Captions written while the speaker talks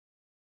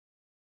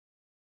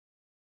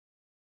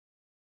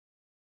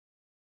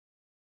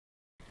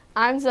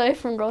I'm Zoe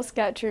from Girl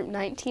Scout Troop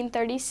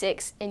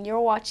 1936, and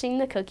you're watching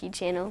the Cookie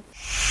Channel.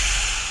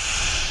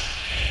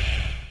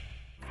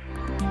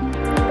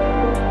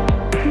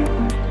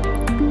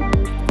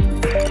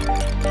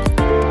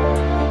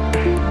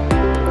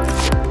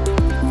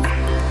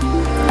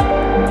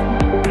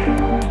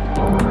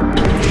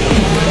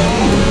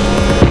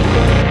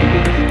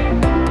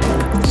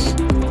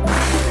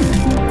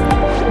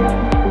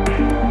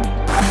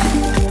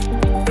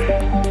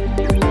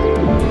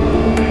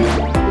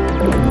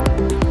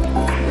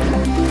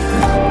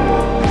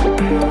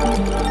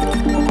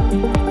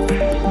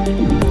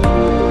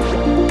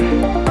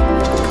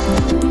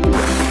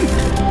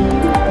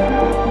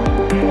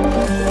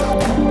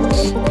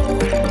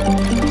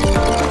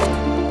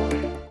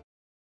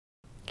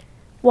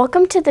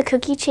 Welcome to the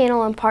Cookie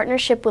Channel in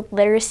partnership with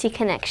Literacy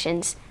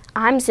Connections.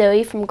 I'm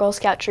Zoe from Girl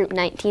Scout Troop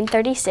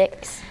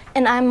 1936.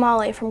 And I'm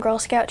Molly from Girl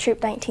Scout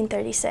Troop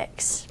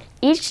 1936.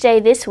 Each day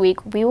this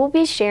week, we will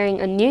be sharing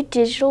a new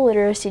digital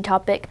literacy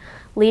topic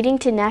leading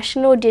to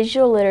National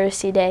Digital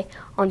Literacy Day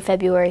on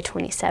February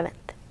 27th.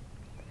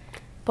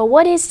 But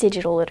what is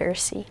digital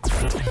literacy?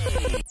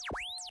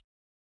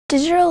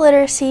 Digital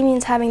literacy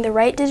means having the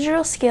right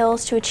digital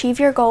skills to achieve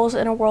your goals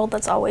in a world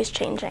that's always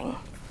changing.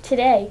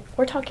 Today,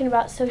 we're talking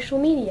about social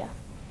media.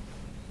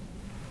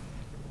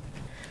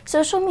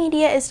 Social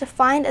media is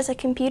defined as a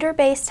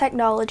computer-based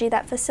technology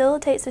that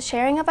facilitates the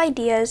sharing of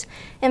ideas,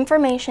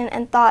 information,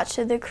 and thoughts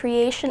through the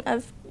creation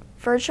of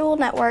virtual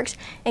networks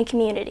and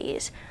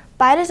communities.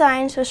 By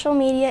design, social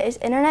media is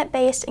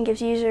internet-based and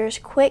gives users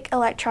quick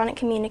electronic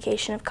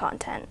communication of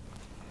content.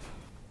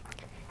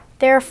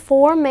 There are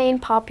four main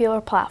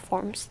popular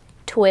platforms: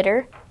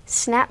 Twitter,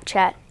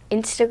 Snapchat,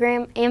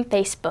 Instagram, and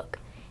Facebook.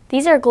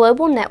 These are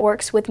global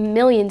networks with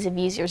millions of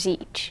users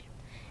each.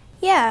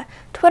 Yeah,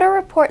 Twitter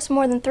reports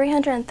more than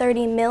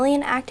 330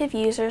 million active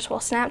users, while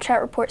Snapchat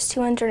reports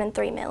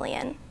 203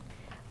 million.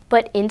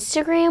 But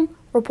Instagram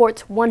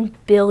reports 1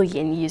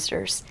 billion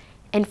users,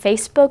 and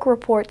Facebook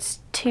reports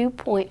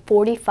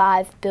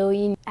 2.45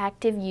 billion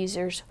active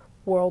users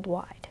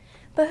worldwide.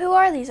 But who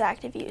are these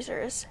active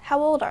users? How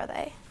old are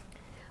they?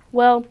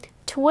 Well,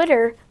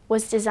 Twitter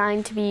was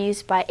designed to be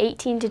used by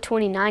 18 to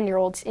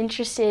 29-year-olds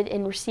interested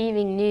in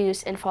receiving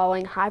news and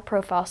following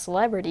high-profile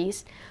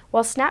celebrities,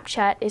 while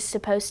Snapchat is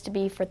supposed to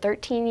be for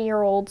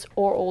 13-year-olds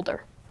or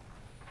older.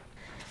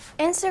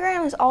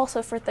 Instagram is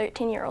also for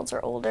 13-year-olds or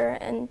older,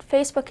 and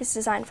Facebook is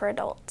designed for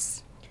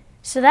adults.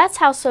 So that's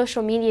how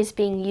social media is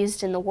being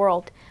used in the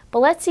world. But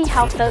let's see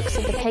how folks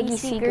at the Peggy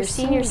Seeger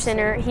Senior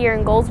Center here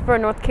in Goldsboro,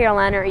 North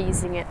Carolina are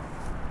using it.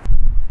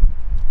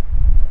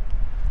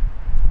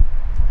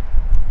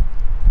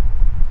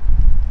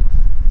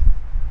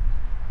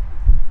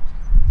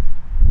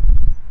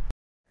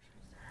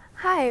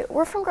 Hi,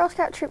 we're from Girl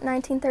Scout Troop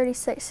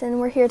 1936, and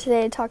we're here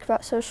today to talk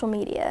about social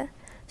media.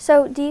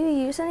 So, do you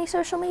use any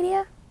social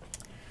media?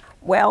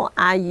 Well,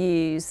 I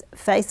use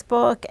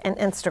Facebook and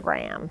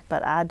Instagram,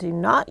 but I do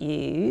not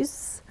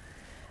use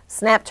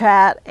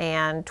Snapchat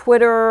and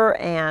Twitter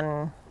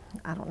and,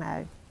 I don't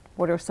know,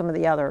 what are some of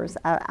the others?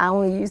 I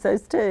only use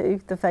those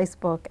two, the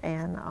Facebook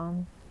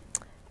and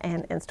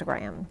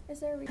Instagram.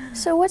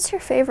 So what's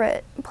your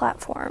favorite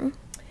platform?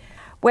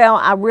 Well,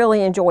 I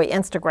really enjoy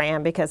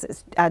Instagram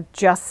because I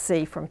just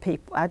see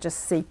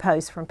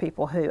posts from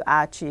people who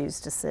I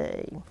choose to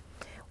see.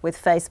 With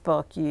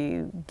Facebook,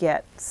 you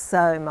get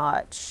so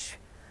much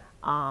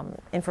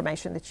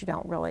information that you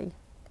don't really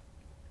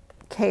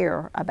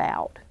care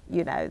about,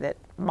 you know, that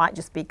might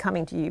just be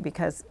coming to you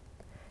because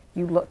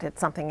you looked at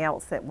something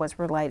else that was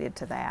related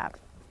to that.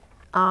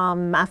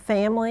 My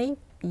family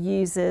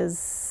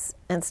uses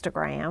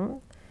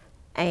Instagram,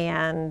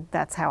 and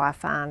that's how I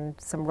find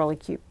some really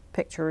cute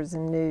pictures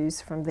and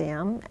news from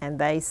them, and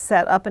they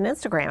set up an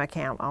Instagram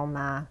account on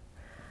my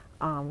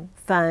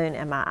phone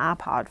and my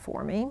iPod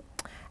for me.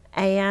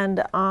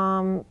 And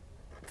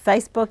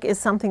Facebook is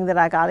something that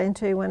I got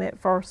into when it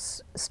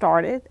first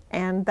started,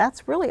 and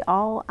that's really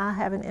all I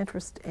have an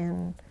interest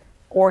in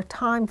or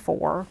time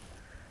for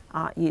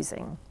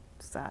using.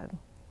 So,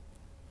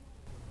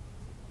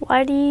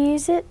 Why do you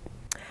use it?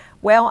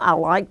 Well, I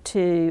like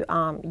to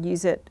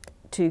use it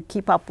to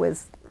keep up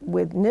with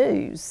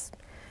news.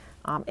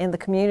 In the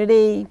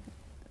community,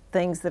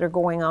 things that are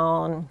going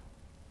on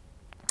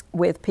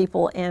with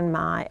people in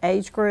my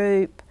age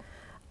group,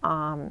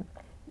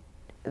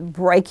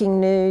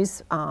 breaking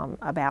news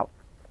about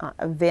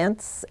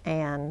events,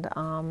 and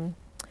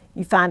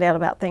you find out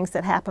about things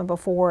that happen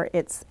before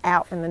it's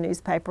out in the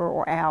newspaper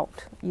or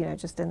out, you know,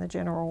 just in the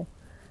general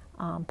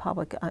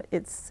public.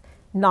 It's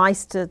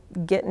nice to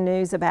get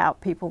news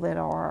about people that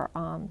are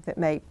that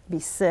may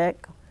be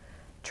sick.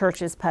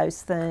 Churches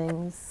post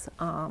things,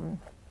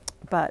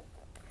 but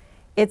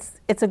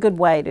it's a good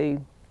way to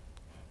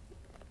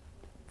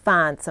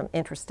find some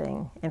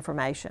interesting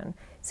information.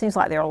 It seems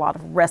like there are a lot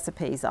of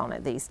recipes on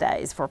it these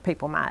days for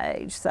people my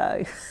age,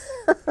 so.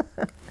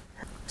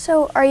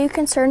 So are you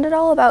concerned at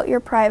all about your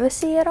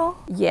privacy at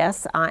all?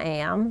 Yes, I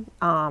am.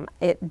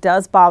 It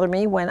does bother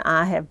me when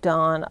I have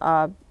done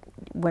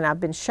when I've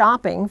been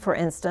shopping, for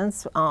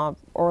instance,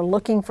 or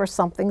looking for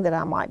something that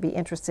I might be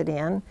interested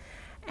in,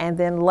 and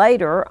then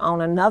later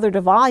on another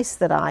device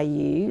that I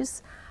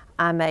use,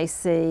 I may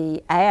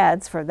see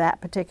ads for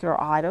that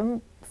particular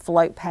item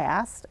float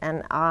past,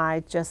 and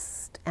I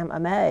just am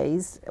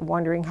amazed,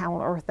 wondering how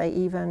on earth they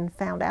even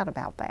found out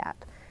about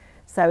that.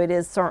 So it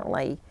is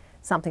certainly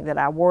something that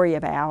I worry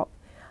about.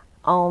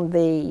 On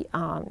the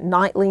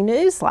nightly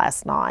news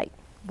last night,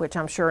 which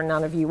I'm sure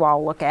none of you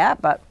all look at,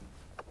 but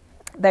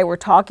they were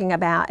talking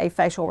about a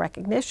facial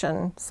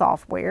recognition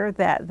software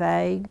that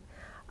they,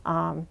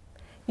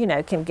 you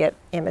know, can get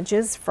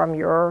images from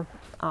your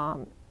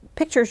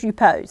pictures you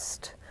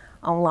post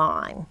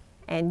online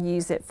and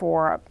use it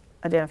for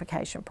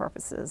identification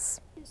purposes.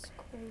 It's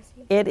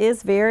crazy. It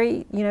is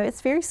very, you know,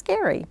 it's very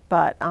scary,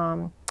 but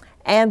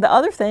and the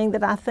other thing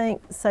that I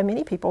think so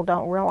many people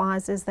don't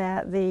realize is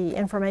that the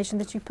information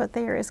that you put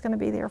there is going to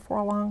be there for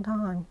a long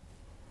time.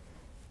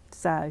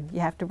 So you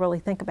have to really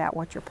think about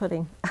what you're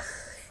putting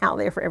out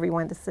there for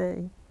everyone to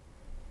see.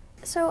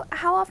 So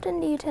how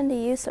often do you tend to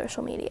use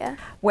social media?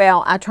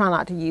 Well, I try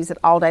not to use it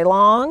all day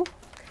long,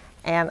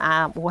 and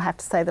I will have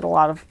to say that a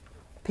lot of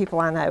people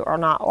I know are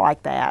not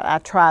like that. I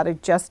try to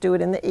just do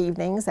it in the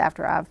evenings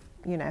after I've,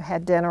 you know,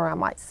 had dinner. I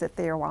might sit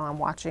there while I'm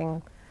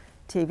watching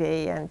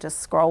TV and just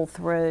scroll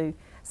through.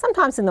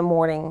 Sometimes in the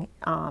morning,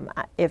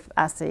 if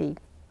I see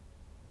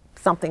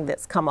something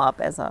that's come up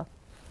as a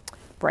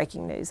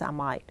breaking news, I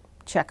might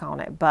check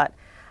on it, but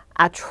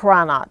I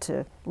try not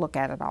to look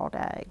at it all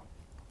day.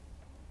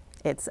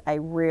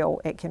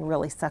 It can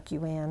really suck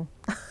you in.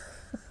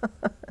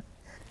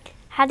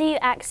 How do you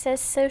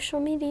access social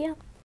media?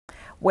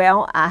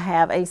 Well, I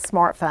have a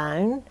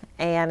smartphone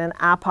and an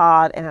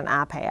iPod and an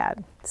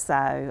iPad,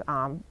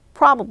 so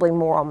probably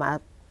more on my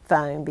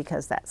phone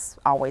because that's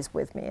always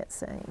with me, it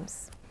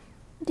seems.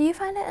 Do you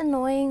find it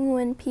annoying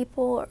when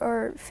people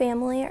or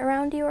family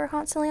around you are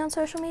constantly on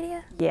social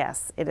media?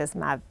 Yes, it is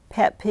my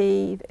pet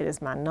peeve. It is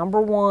my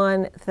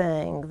 #1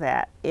 thing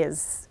that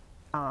is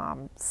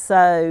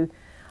so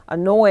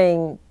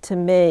annoying to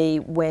me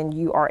when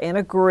you are in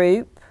a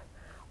group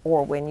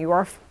or when you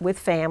are with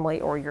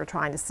family or you're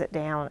trying to sit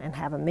down and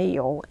have a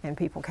meal and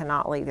people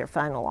cannot leave their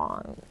phone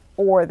alone,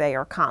 or they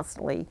are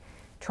constantly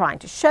trying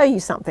to show you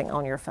something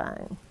on your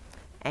phone,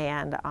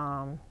 and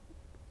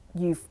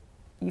you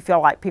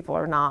feel like people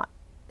are not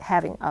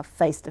having a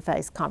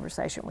face-to-face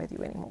conversation with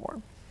you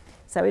anymore.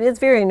 So it is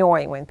very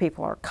annoying when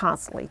people are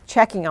constantly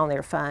checking on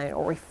their phone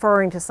or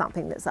referring to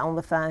something that's on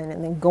the phone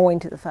and then going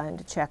to the phone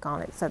to check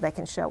on it so they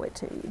can show it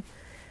to you.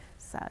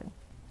 So,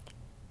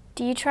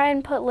 Do you try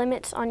and put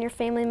limits on your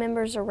family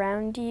members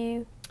around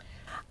you?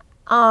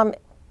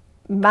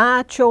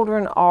 My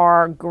children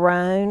are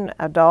grown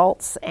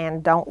adults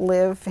and don't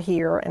live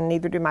here, and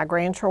neither do my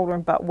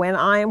grandchildren, but when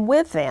I am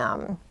with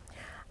them,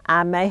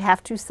 I may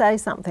have to say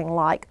something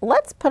like,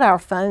 let's put our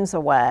phones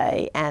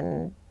away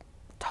and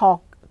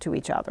talk to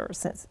each other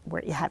since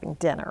we're having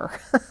dinner.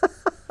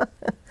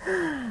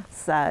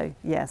 So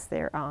yes,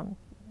 there are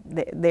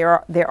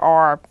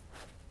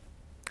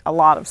a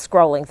lot of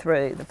scrolling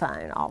through the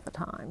phone all the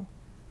time.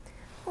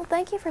 Well,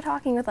 thank you for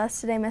talking with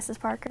us today, Mrs.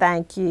 Parker.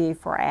 Thank you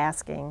for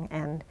asking,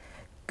 and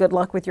good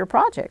luck with your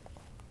project.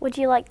 Would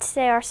you like to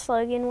say our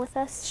slogan with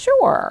us?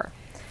 Sure.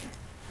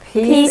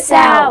 Peace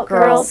out,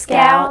 Girl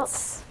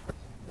Scouts.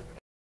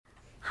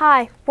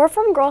 Hi, we're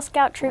from Girl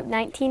Scout Troop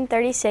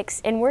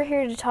 1936, and we're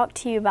here to talk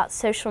to you about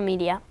social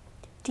media.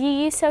 Do you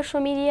use social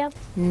media?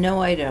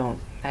 No, I don't.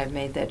 I've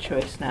made that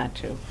choice not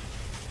to.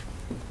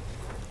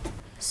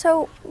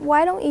 So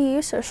why don't you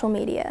use social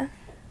media?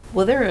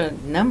 Well, there are a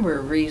number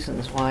of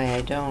reasons why I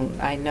don't.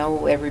 I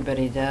know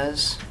everybody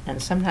does, and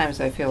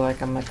sometimes I feel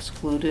like I'm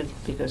excluded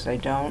because I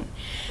don't.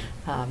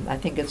 I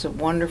think it's a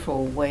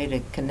wonderful way to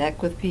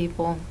connect with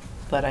people,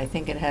 but I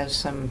think it has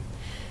some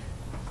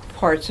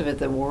parts of it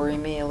that worry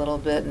me a little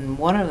bit, and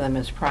one of them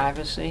is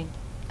privacy.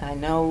 I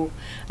know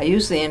I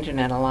use the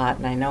internet a lot,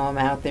 and I know I'm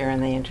out there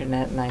on the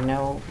internet, and I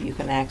know you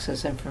can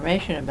access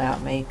information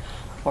about me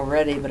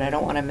already, but I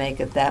don't want to make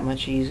it that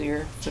much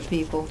easier for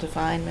people to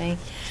find me.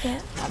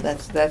 Yeah.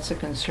 That's a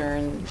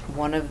concern.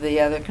 One of the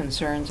other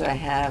concerns I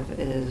have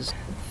is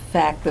the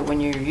fact that when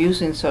you're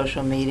using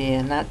social media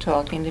and not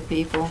talking to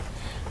people,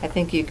 I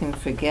think you can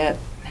forget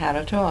how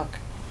to talk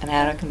and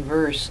how to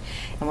converse.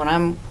 And when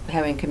I'm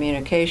having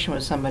communication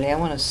with somebody, I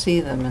want to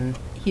see them and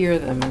hear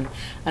them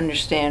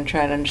and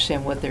try to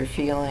understand what they're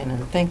feeling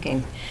and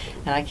thinking.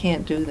 And I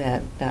can't do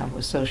that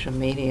with social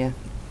media.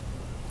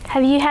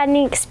 Have you had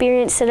any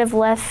experience that have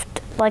left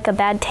like a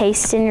bad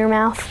taste in your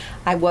mouth?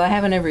 Well, I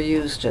haven't ever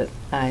used it.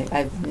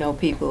 I know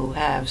people who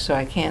have, so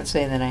I can't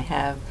say that I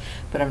have,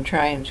 but I'm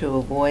trying to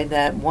avoid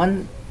that.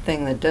 One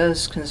thing that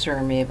does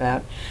concern me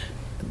about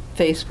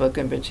Facebook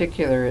in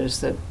particular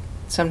is that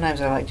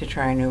sometimes I like to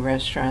try new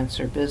restaurants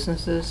or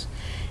businesses,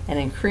 and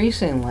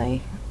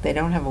increasingly they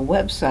don't have a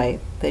website.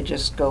 They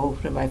just go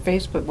to my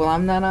Facebook. Well,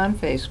 I'm not on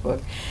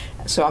Facebook,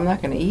 so I'm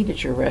not going to eat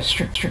at your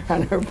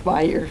restaurant or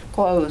buy your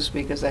clothes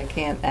because I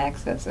can't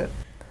access it.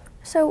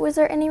 So was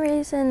there any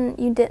reason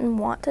you didn't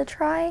want to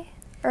try?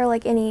 or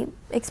like any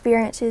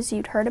experiences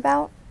you'd heard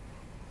about?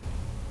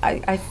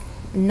 I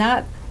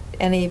not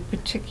any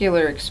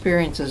particular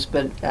experiences,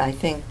 but I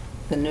think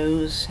the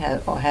news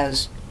has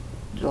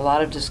a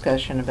lot of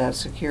discussion about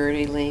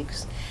security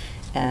leaks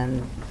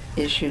and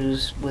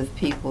issues with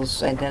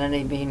people's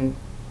identity being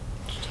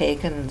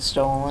taken and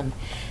stolen.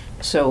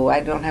 So I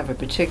don't have a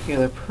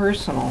particular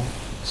personal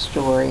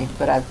story,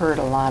 but I've heard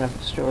a lot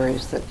of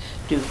stories that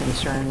do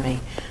concern me.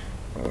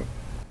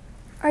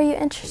 Are you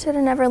interested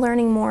in ever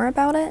learning more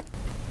about it?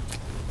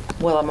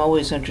 Well, I'm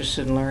always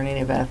interested in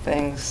learning about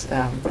things,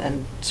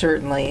 and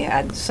certainly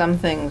some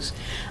things,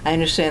 I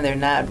understand they're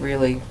not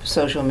really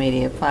social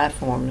media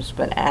platforms,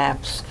 but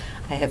apps.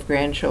 I have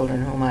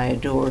grandchildren whom I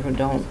adore who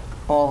don't,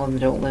 all of them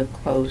don't live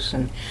close,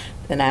 and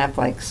an app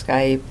like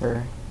Skype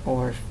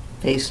or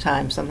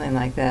FaceTime, something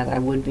like that, I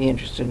would be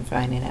interested in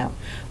finding out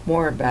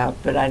more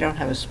about, but I don't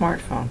have a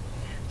smartphone,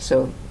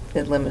 so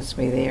it limits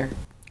me there.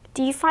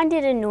 Do you find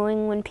it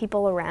annoying when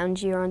people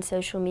around you are on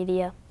social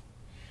media?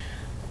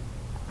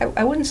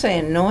 I wouldn't say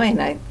annoying.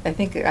 I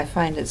think I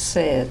find it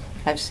sad.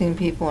 I've seen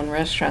people in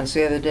restaurants.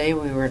 The other day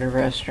we were at a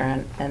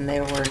restaurant and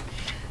there were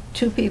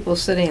two people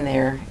sitting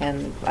there,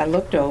 and I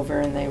looked over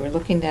and they were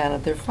looking down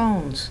at their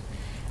phones.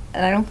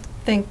 And I don't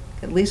think,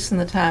 at least in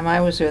the time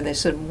I was there, they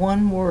said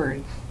one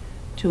word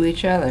to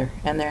each other,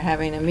 and they're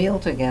having a meal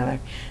together.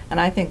 And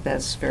I think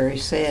that's very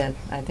sad.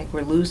 I think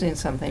we're losing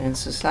something in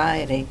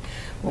society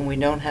when we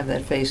don't have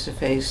that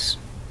face-to-face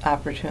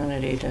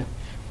opportunity to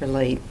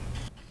relate.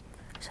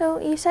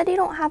 So you said you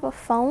don't have a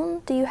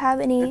phone. Do you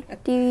have any,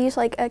 do you use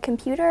like a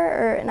computer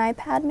or an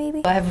iPad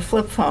maybe? I have a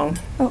flip phone.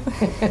 Oh.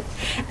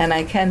 And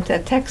I can,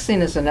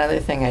 texting is another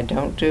thing I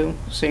don't do,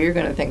 so you're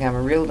going to think I'm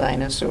a real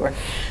dinosaur.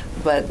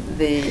 But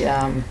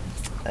in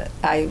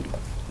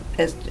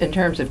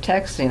terms of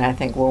texting, I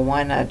think, well,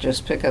 why not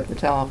just pick up the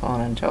telephone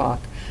and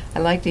talk? I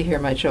like to hear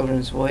my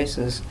children's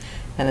voices,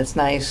 and it's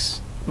nice,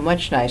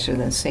 much nicer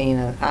than seeing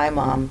a "Hi,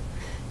 Mom,"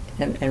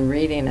 and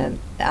reading it.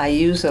 I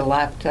use a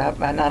laptop,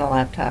 not a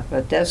laptop,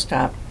 a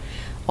desktop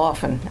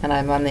often, and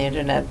I'm on the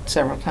internet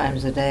several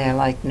times a day. I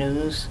like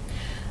news.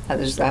 I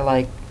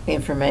like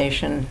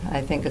information.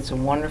 I think it's a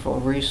wonderful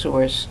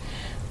resource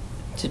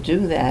to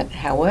do that.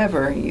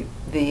 However,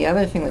 the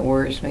other thing that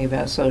worries me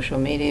about social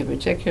media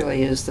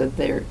particularly is that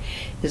there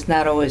is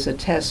not always a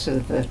test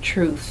of the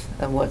truth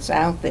of what's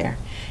out there,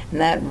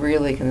 and that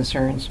really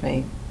concerns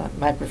me.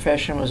 My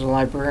profession was a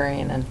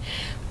librarian, and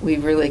we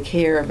really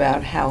care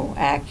about how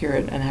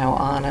accurate and how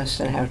honest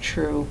and how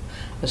true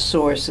a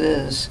source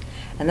is,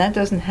 and that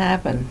doesn't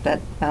happen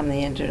on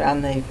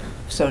the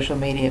social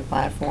media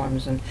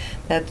platforms, and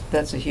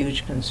that's a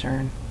huge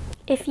concern.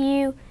 If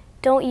you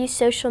don't use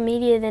social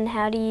media, then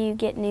how do you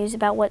get news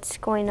about what's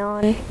going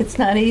on? It's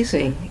not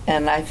easy,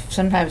 and I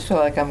sometimes feel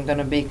like I'm going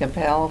to be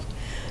compelled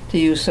to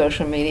use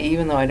social media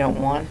even though I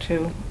don't want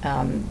to.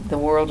 The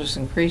world is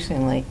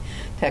increasingly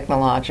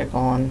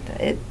technological, and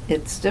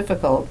it's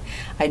difficult.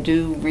 I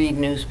do read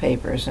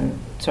newspapers, and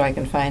so I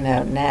can find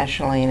out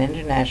nationally and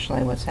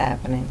internationally what's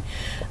happening.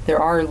 There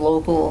are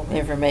local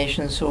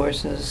information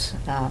sources.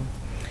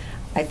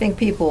 I think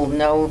people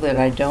know that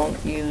I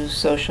don't use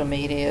social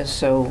media,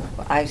 so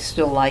I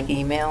still like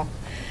email,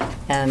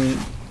 and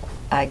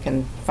I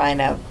can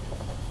find out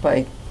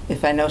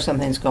if I know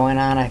something's going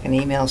on, I can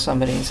email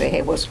somebody and say,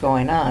 hey, what's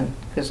going on?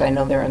 Because I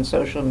know they're on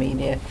social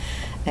media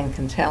and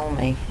can tell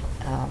me.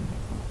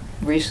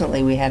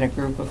 Recently we had a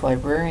group of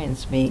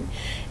librarians meet,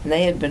 and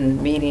they had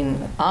been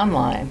meeting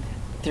online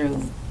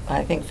through,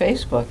 I think,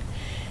 Facebook,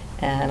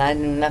 and I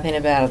knew nothing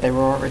about it. They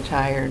were all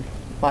retired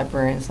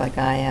librarians like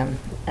I am,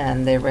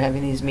 and they were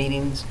having these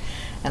meetings,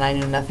 and I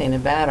knew nothing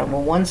about it.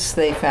 Well, once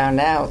they found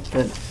out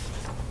that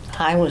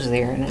I was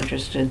there and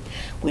interested,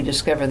 we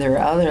discovered there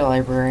are other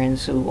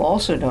librarians who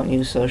also don't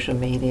use social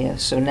media.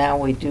 So now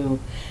we do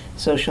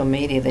social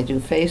media. They do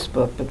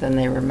Facebook, but then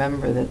they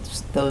remember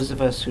that those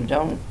of us who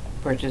don't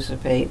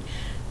participate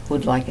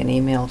would like an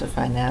email to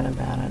find out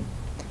about it.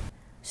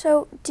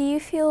 So do you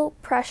feel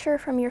pressure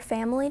from your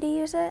family to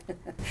use it?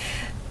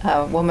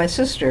 Well, my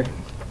sister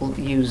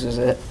uses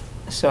it,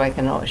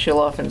 so she'll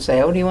often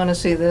say, oh, do you want to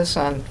see this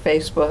on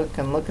Facebook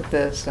and look at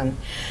this? And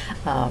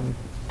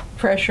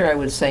pressure, I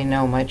would say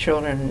no. My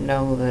children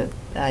know that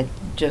I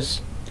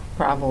just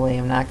probably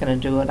am not going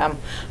to do it.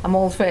 I'm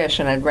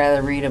old-fashioned. I'd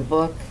rather read a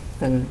book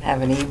than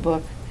have an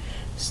e-book.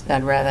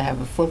 I'd rather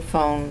have a flip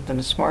phone than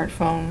a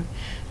smartphone.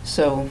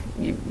 So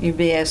you'd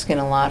be asking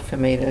a lot for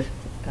me to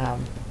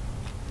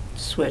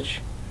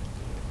switch.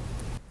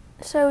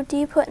 So do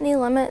you put any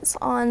limits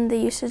on the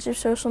usage of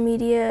social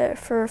media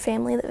for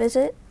family that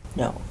visit?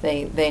 No,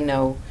 they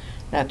know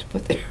not to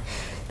put their,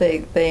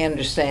 they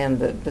understand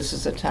that this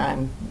is a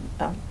time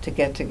to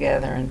get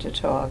together and to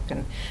talk,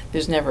 and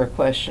there's never a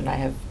question. I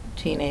have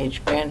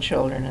teenage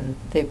grandchildren, and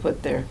they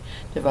put their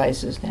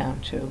devices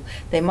down too.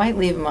 They might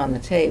leave them on the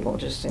table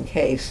just in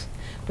case,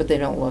 but they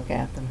don't look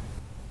at them.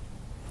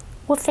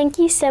 Well, thank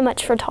you so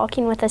much for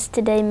talking with us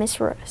today, Ms.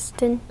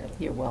 Rustin.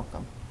 You're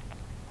welcome.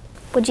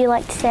 Would you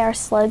like to say our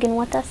slogan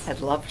with us?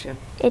 I'd love to.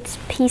 It's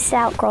Peace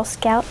Out, Girl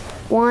Scout.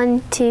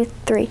 1, 2,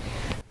 3.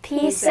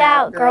 Peace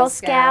out, Girl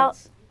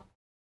Scouts.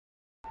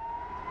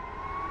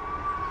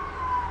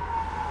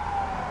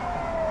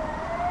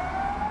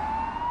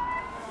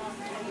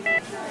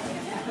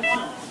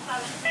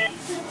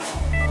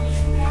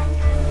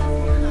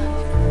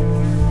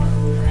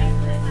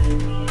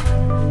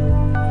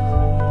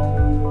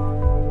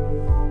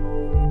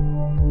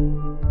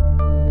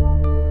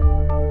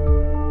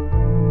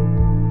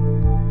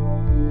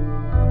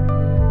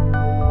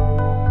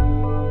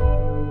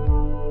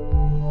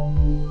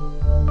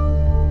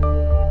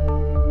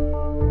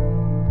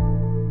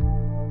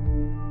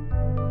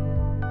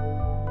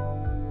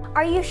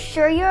 Are you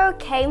sure you're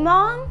okay,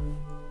 Mom?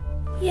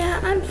 Yeah,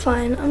 I'm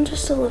fine. I'm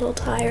just a little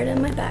tired and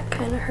my back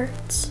kind of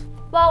hurts.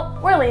 Well,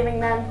 we're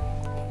leaving then.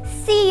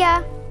 See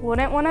ya.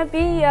 Wouldn't want to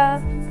be ya.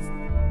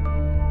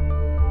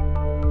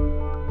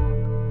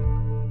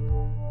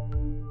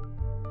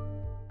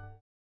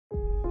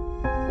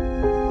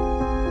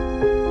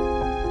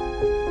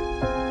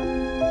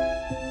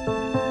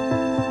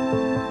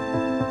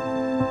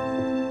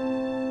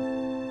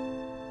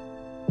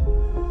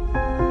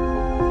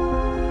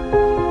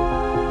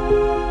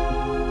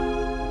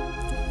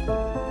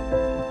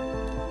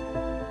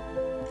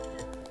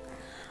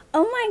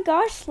 Oh my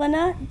gosh,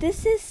 Lena,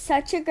 this is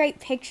such a great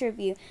picture of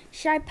you.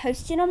 Should I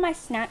post it on my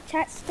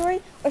Snapchat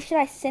story or should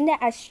I send it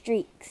as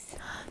streaks?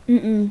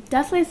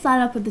 Definitely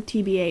slide up with the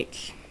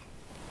TBH.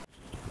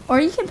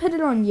 Or you can put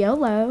it on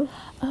YOLO.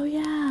 Oh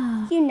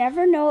yeah. You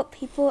never know what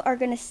people are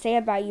going to say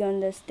about you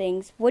on those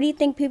things. What do you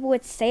think people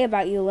would say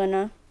about you,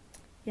 Lena?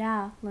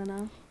 Yeah,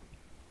 Lena.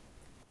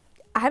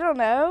 I don't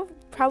know.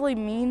 Probably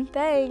mean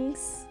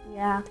things.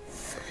 Yeah.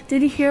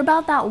 Did you hear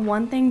about that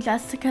one thing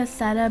Jessica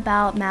said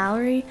about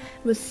Mallory?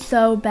 It was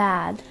so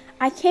bad.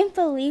 I can't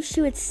believe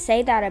she would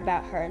say that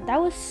about her. That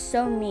was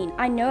so mean.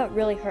 I know it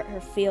really hurt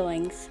her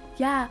feelings.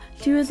 Yeah,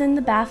 she was in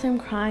the bathroom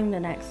crying the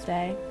next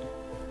day.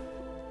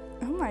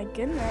 Oh my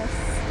goodness.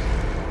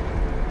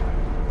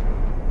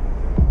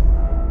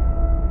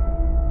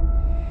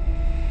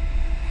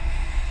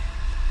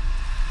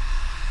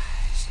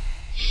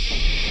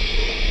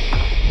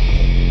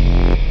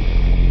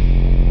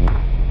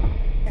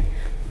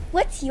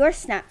 What's your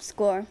Snap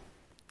score?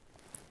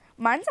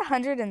 Mine's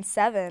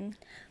 107.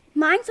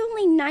 Mine's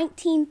only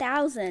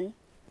 19,000.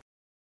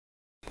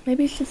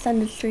 Maybe you should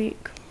send a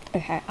streak.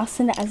 Okay, I'll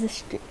send it as a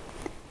streak.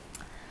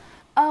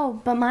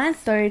 Oh, but mine's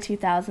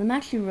 32,000. I'm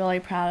actually really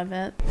proud of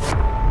it.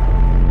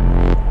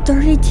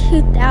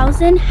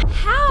 32,000?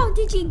 How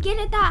did you get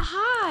it that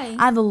high?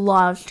 I have a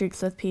lot of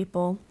streaks with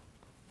people.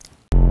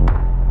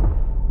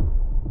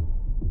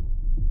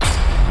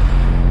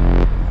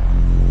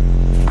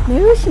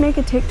 Maybe we should make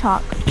a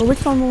TikTok. But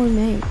which one will we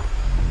make?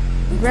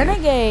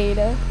 Renegade.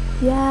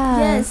 Yeah.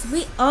 Yes,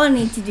 we all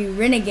need to do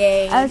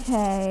Renegade.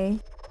 Okay.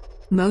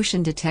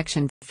 Motion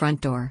detection front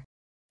door.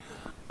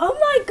 Oh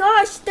my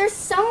gosh, there's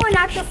someone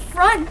at the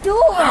front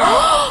door.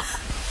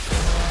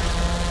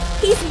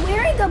 He's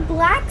wearing a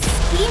black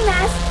ski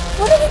mask.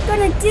 What are we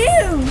gonna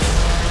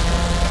do?